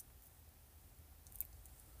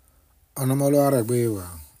Onomolo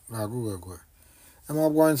aregbewa lagugwe. I'm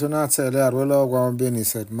going to not say that well over Benny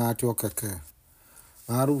said Matthew Keke.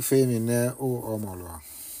 Maru femi ne o omolo.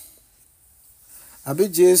 Abi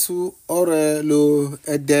Jesu ore lo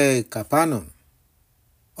ede kapanon.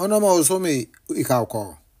 Onoma osomi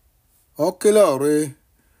ikauko. Okele ore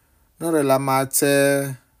nore la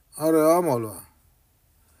mate ore omolo.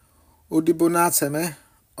 Udibonate me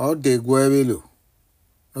o de gwevelo.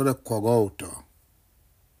 Nore kogo uto.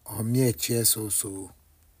 O mie cheso so.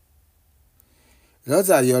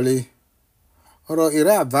 Loza yoli. Oro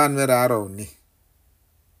ira van mera aro ni.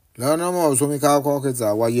 Lono mo osomi kauko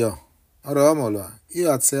keza wayo. Ore omolo.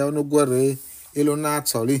 Iyo atse onu gwere ilo na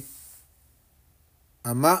toli.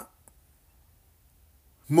 Ama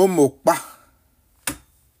momokpa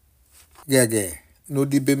gege no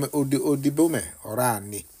dibeme odibome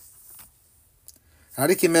orani.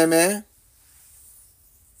 Ariki meme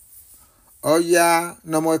oya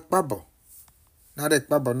nomo ekpabo. Na de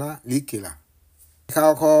ekpabo na likila.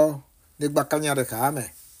 Kauko de bakanya de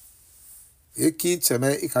kame. Eki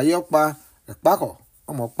teme ikayokpa ekpako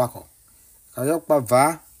omo pako. Ikayokpa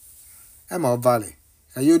va ema vale.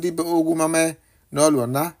 Ikayodibe ogu mame no luo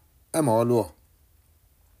na ema oluo.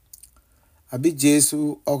 Abi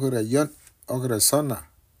Jesu ogre sona.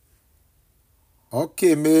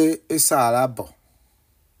 Oke me isa alabo.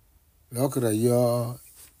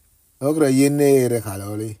 Ogre yene ere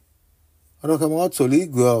kaloli. Oroke mo toli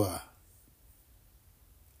gwa.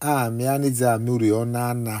 Miani za muri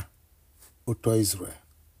onana uto Israel.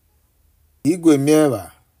 Igwe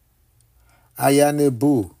miewa. Ayane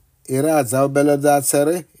bu. Iraza obeloza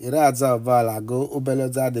sere. Iraza ovalago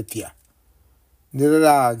obeloza de pia.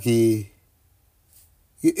 Nira ki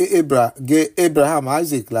Abraham,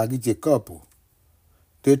 Isaac lagi Jacob.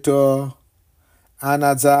 Teto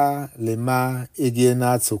anaza lema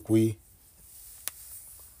egiena tsokwi.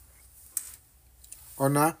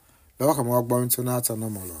 Ona loka mwagba mtunata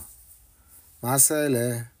nomolo.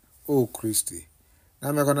 Masele o Christi.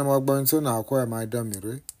 Na mekona mwagba mtuna akwa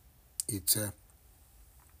maidomire ite.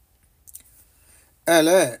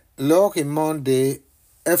 Ele loki Monday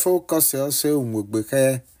efo kose se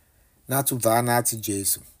umwegbeke na tu va na ti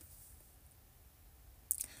Jesu.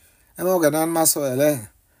 Emo ganan maso ele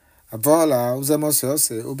avola uzemo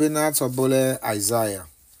se ubina to bole Isaiah.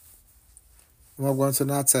 Mo going to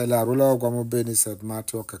not tell la rula ogwamo beni said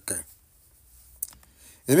Matthew Keke.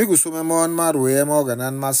 Emi gusume mon maruye mo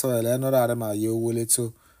ganan maso ele no rare ma yo wole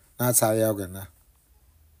to na taya ogana.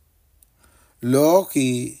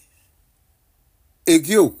 Loki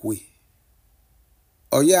egi okwe.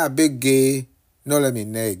 Oya bege no le mi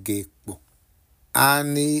ne ege po.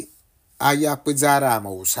 Ani aya pizara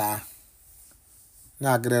mausa.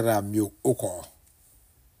 Na agrera mi oko.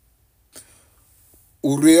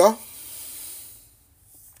 Urio.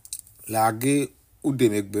 Lagi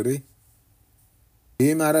udemegbere.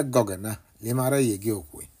 Limare gogana. Limare yegi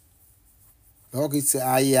okwe. Loki se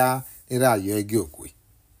aya ira yo egi okwe.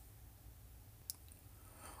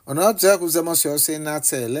 Ono tse kuzemo se na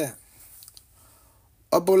tele.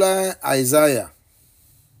 Obula Isaiah.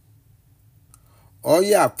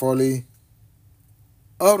 Oya poli.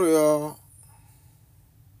 Orio.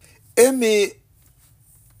 Emi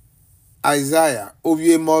Isaiah.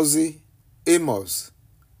 Ovie mozi. Amos.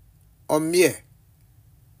 Omie.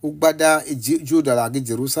 Ugbada Juda lagi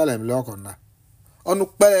Jerusalem lokona. Onu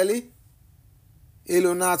peleli.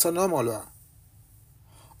 Ilo na tonomolo.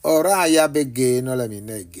 Ora ya bege no le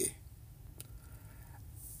minege.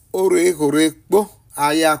 Ore kpo.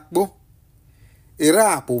 Aya kpo.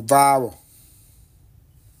 Ira po vawo.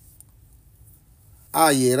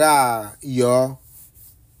 Ayera yo.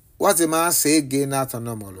 Wati ma se ge na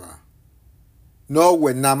tonomolo. No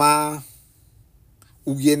we nama.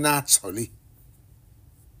 Uye na toli.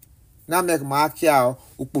 Na mek ma kia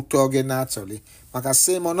uputoge na toli. Maka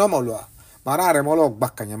se monomolo. Mara remolo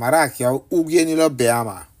bakanya. Mara kia uye ni lo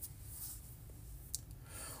beama.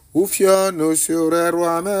 Ufio no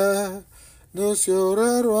siorerwame. No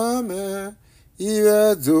siorerwame.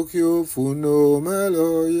 Iwe zokyo funo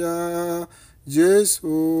meloya. Jesu.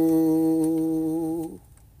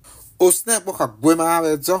 Osne poka gwema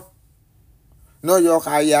avezo. No yok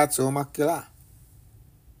ayato makila.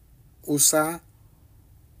 Usa.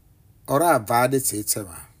 Ora vade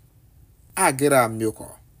tsetema. Agira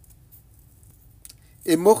myoko.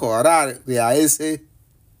 Emoko ora reaese.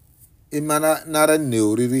 Imana nara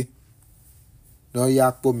neuriri. No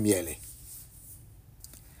yakpo miele.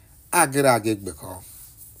 Agira agegbeko.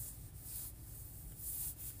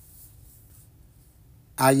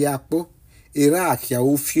 Ayakpo. Ira akia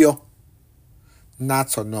ufio.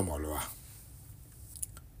 Nato nomoloa.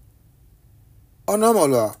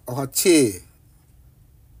 onomolo o che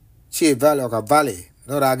vale o vale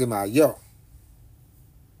no ragi ma yo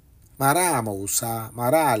mara ma usa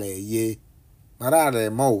mara le ye mara le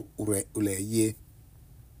mo ule ye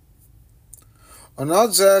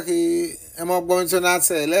onoza ki emo gbonto na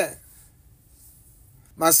tele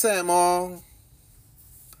ma se mo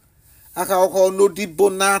aka oko no dibo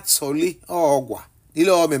na toli ogwa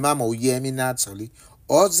ile o me mama oye mi na toli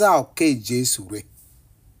oza oke Jesu re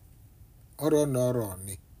oro no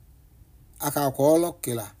ni aka ko lo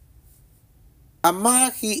kila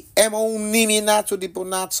amahi emo unimi na to dibo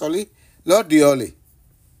na toli lo diole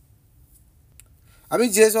abi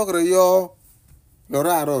Jesu kre yo lo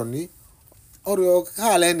raro ni oro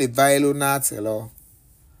kale ni bailo na telo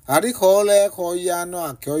ari kole ko ya no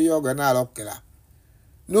akyo yo gana lo kila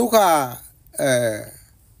nuka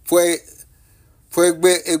fue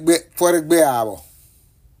gbe abo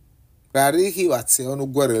rari hi wate onu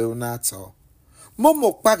gwere na to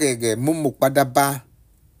momo pagege momo padaba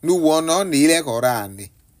nu wono ni ile ko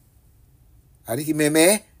rani ari hi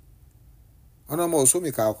meme ono mo so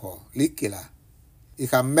mi ka ko likila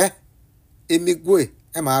ikame emigwe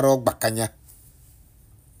e ma ro gbakanya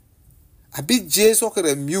abi Jesu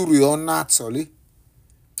kere miuri ona toli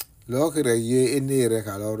lo kere ye enere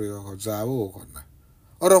kalori ko zawo ko na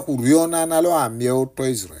oro kuriona na lo amie uto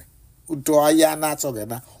Israel uto aya na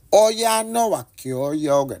togena oya no wakio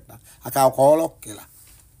yogena aka kolo kila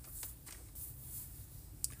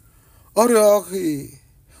oro ki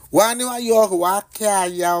wani wa yo wa kya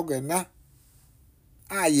yogena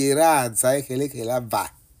ayira zai kele va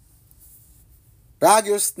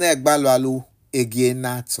radio snack balwalu egie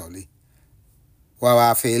na toli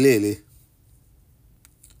wa felele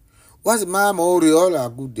was mama ori ola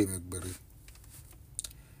gude megbere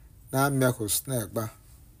na mmeko snack ba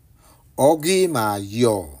ogi ma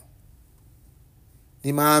yo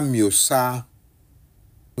ni ma miosa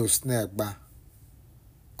no snack ba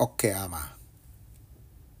okay ama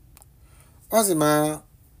was ma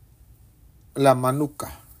la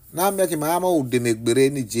manuka na mmeki mama ude megbere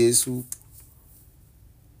ni Jesu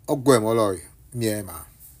ogwemoloy miema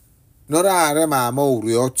nora are mama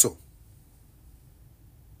ori oto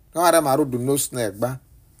no are maru du no snack ba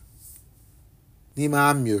ni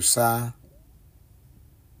ma miosa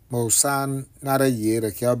Mosan nara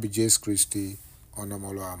yere kia bi Jesu Christi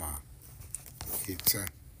onomolo ama.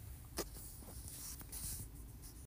 Ite.